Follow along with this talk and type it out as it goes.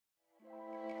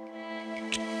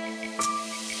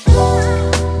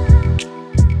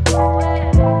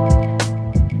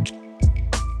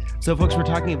So, folks, we're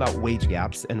talking about wage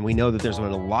gaps, and we know that there's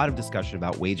been a lot of discussion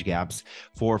about wage gaps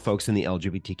for folks in the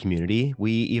LGBT community.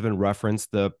 We even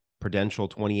referenced the Prudential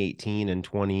 2018 and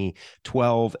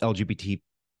 2012 LGBT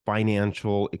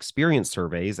Financial Experience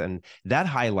Surveys, and that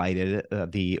highlighted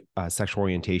the sexual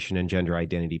orientation and gender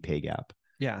identity pay gap.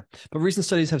 Yeah, but recent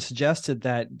studies have suggested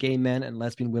that gay men and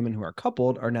lesbian women who are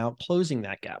coupled are now closing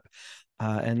that gap.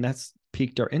 And that's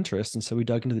piqued our interest. And so we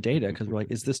dug into the data because we're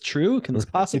like, is this true? Can this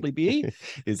possibly be?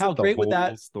 How great would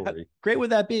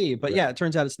that be? But yeah, it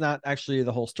turns out it's not actually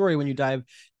the whole story when you dive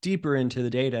deeper into the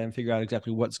data and figure out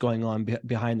exactly what's going on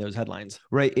behind those headlines.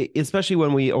 Right. Especially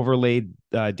when we overlaid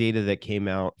data that came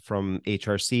out from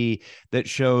HRC that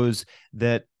shows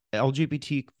that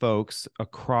LGBT folks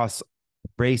across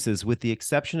races, with the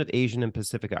exception of Asian and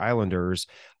Pacific Islanders,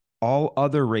 all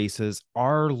other races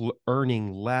are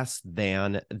earning less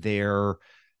than their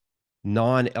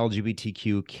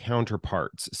non-LGBTQ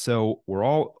counterparts. So we're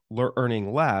all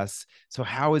earning less. So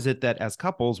how is it that as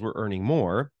couples we're earning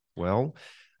more? Well,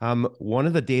 one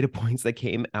of the data points that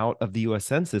came out of the US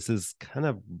Census is kind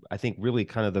of, I think, really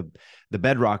kind of the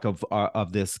bedrock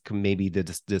of this, maybe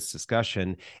this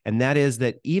discussion. And that is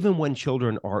that even when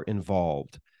children are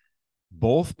involved,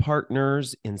 both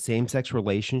partners in same-sex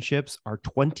relationships are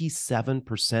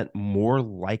 27% more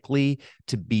likely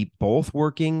to be both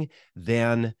working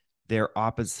than their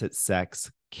opposite sex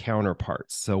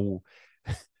counterparts. So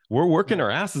we're working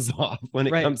our asses off when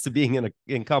it comes to being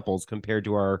in couples compared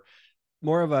to our...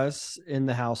 More of us in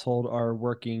the household are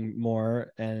working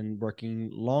more and working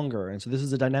longer. And so this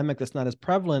is a dynamic that's not as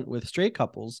prevalent with straight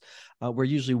couples, where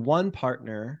usually one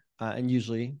partner, and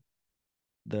usually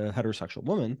the heterosexual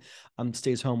woman,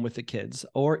 stays home with the kids.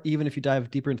 Or even if you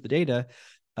dive deeper into the data,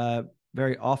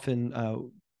 very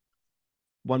often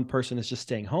one person is just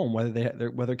staying home,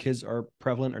 whether kids are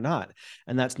prevalent or not.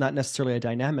 And that's not necessarily a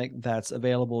dynamic that's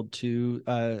available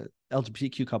to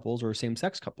LGBTQ couples or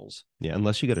same-sex couples. Yeah,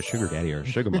 unless you got a sugar daddy or a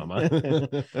sugar mama.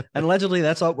 And allegedly,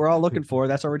 that's what we're all looking for.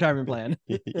 That's our retirement plan.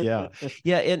 Yeah.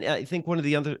 And I think one of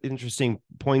the other interesting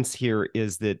points here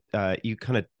is that you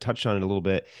kind of touched on it a little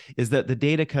bit, is that the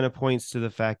data kind of points to the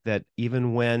fact that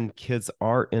even when kids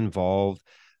are involved,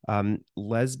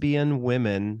 lesbian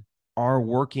women are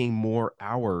working more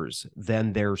hours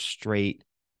than their straight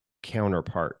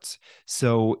counterparts.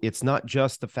 So it's not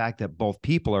just the fact that both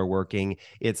people are working,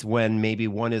 it's when maybe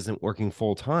one isn't working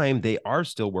full time, they are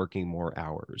still working more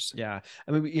hours. Yeah.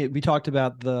 I mean, we talked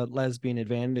about the lesbian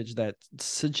advantage that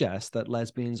suggests that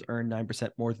lesbians earn 9%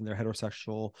 more than their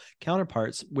heterosexual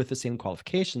counterparts with the same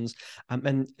qualifications.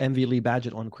 And MV Lee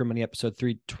Badgett on Queer Money episode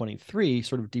 323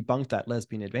 sort of debunked that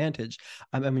lesbian advantage.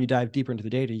 And when you dive deeper into the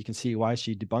data, you can see why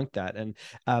she debunked that. And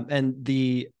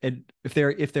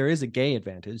if there is a gay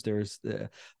advantage, there's the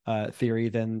theory,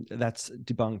 then that's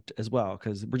debunked as well,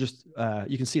 because we're just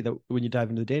you can see that when you dive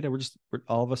into the data,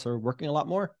 all of us are working a lot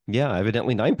more. Yeah,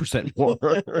 evidently 9%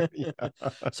 more. Yeah.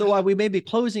 So while we may be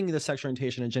closing the sexual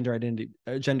orientation and gender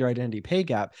identity pay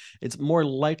gap, it's more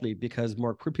likely because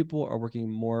more queer people are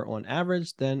working more on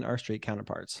average than our straight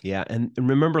counterparts. Yeah, and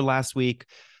remember last week,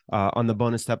 on the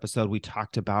bonus episode, we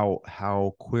talked about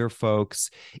how queer folks,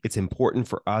 it's important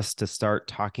for us to start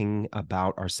talking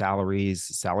about our salaries,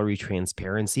 salary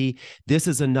transparency. This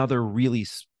is another really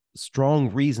strong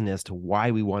reason as to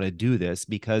why we want to do this,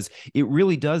 because it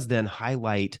really does then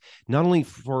highlight not only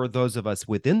for those of us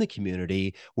within the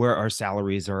community where our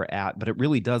salaries are at, but it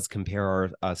really does compare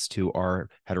us to our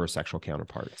heterosexual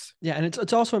counterparts. Yeah, and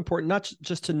it's also important not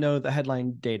just to know the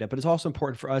headline data, but it's also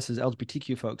important for us as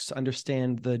LGBTQ folks to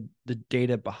understand the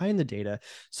data behind the data,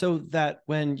 so that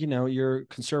when your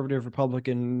conservative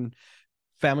Republican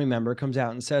family member comes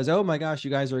out and says, "Oh my gosh,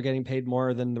 you guys are getting paid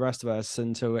more than the rest of us,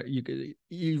 and so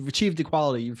you've achieved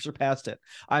equality, you've surpassed it.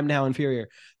 I'm now inferior."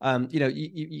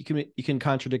 You can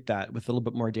contradict that with a little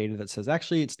bit more data that says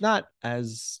actually it's not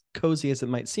as cozy as it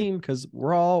might seem, because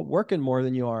we're all working more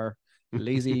than you are,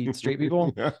 lazy straight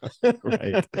people.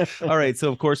 Right. All right.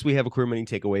 So of course we have a Queer Money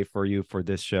takeaway for you for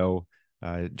this show.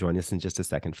 Join us in just a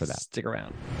second for that. Stick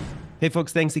around. Hey,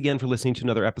 folks, thanks again for listening to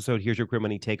another episode. Here's your Queer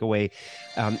Money takeaway.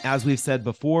 As we've said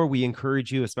before, we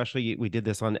encourage you, especially we did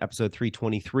this on episode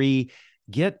 323,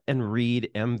 get and read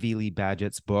MV Lee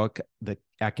Badgett's book, The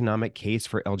Economic Case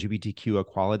for LGBTQ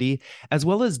Equality, as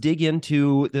well as dig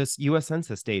into this US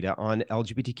Census data on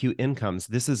LGBTQ incomes.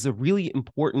 This is a really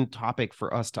important topic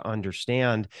for us to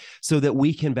understand so that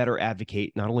we can better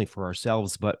advocate not only for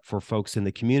ourselves, but for folks in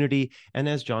the community. And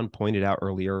as John pointed out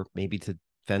earlier, maybe to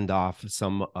fend off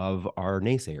some of our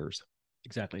naysayers.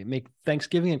 Exactly. Make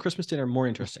Thanksgiving and Christmas dinner more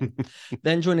interesting.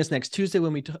 Then join us next Tuesday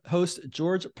when we host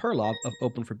George Perlov of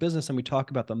Open for Business, and we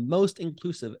talk about the most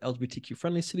inclusive LGBTQ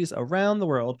friendly cities around the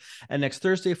world. And next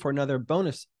Thursday for another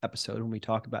bonus episode when we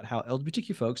talk about how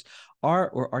LGBTQ folks are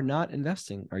or are not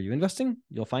investing. Are you investing?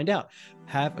 You'll find out.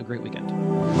 Have a great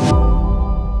weekend.